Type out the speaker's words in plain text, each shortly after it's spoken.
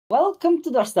Welcome to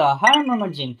the star. Hi,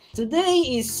 Mamajin. Today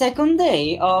is second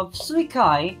day of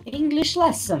SUICAI English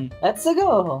lesson. Let's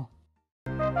go.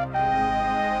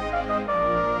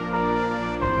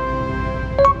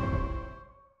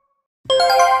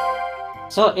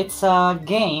 So it's a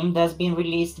game that's been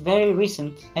released very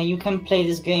recent, and you can play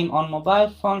this game on mobile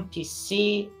phone,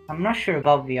 PC. I'm not sure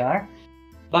about VR,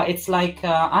 but it's like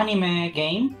an anime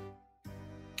game,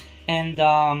 and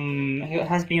it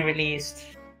has been released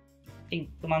I think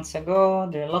 2 months ago.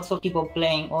 There are lots of people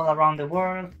playing all around the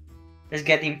world. It's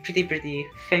getting pretty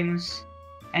famous,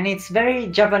 and it's very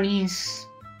Japanese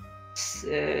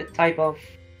type of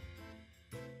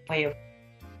way of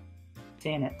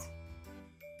saying it.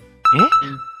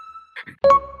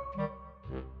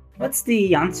 What's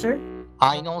the answer?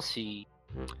 I know she.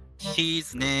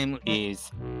 She's name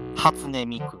is Hatsune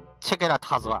Miku. Check it out,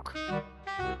 has work.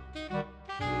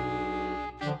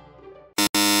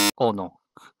 Oh no.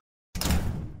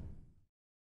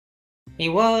 It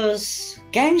was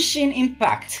Genshin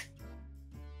Impact.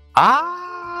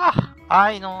 Ah,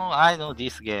 I know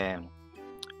this game.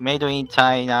 Made in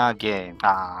China game.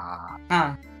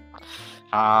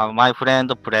 My friend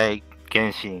play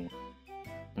Genshin.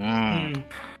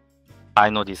 I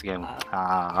know this game.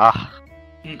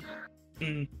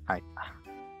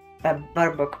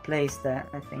 Barbok plays that,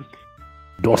 I think.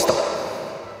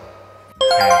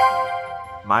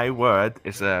 My word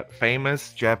is a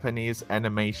famous Japanese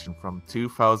animation from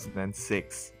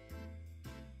 2006.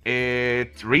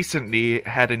 It recently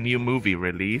had a new movie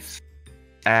release,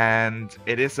 and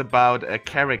it is about a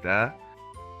character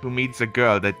who meets a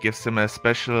girl that gives him a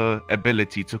special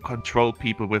ability to control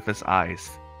people with his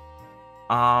eyes.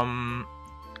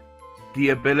 The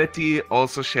ability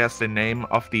also shares the name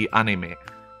of the anime.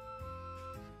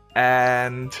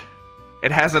 And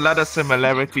it has a lot of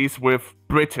similarities with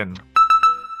Britain.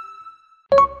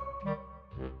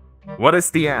 What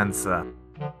is the answer?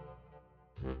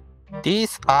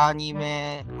 This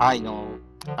anime, I know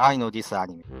this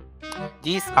anime.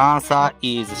 This answer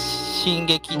is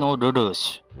Shingeki no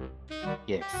Lelouch.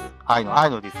 Yes, I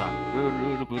know this one.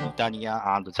 Rule Britannia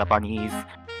and Japanese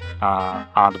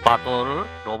and battle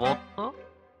robot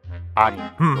anime.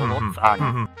 Robots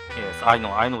anime. Yes, I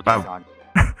know this anime.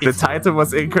 The title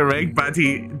was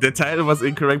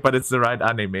incorrect, but it's the right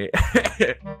anime.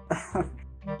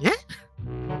 Yeah?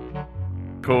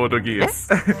 Code Geass.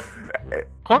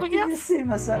 Code Geass?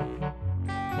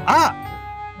 Ah!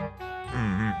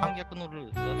 反逆のルー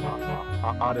ル。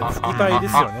あれ、副題で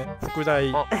すよね。副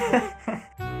題。I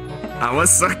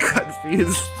was so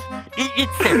confused.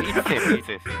 It's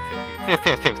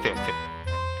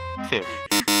safe.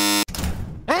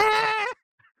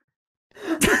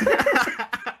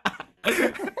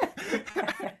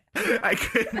 I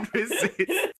couldn't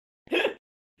resist.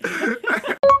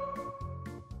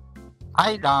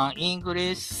 I learn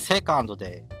English second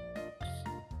day.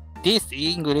 This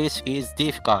English is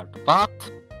difficult, but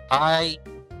I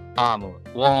am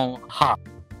one half.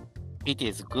 It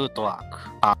is good work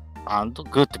and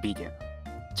good video.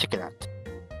 Check it out.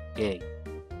 Yay.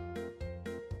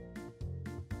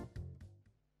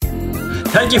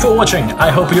 Thank you for watching. I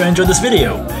hope you enjoyed this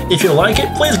video. If you like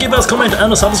it, please give us a comment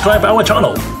and subscribe our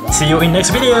channel. See you in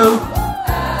next video.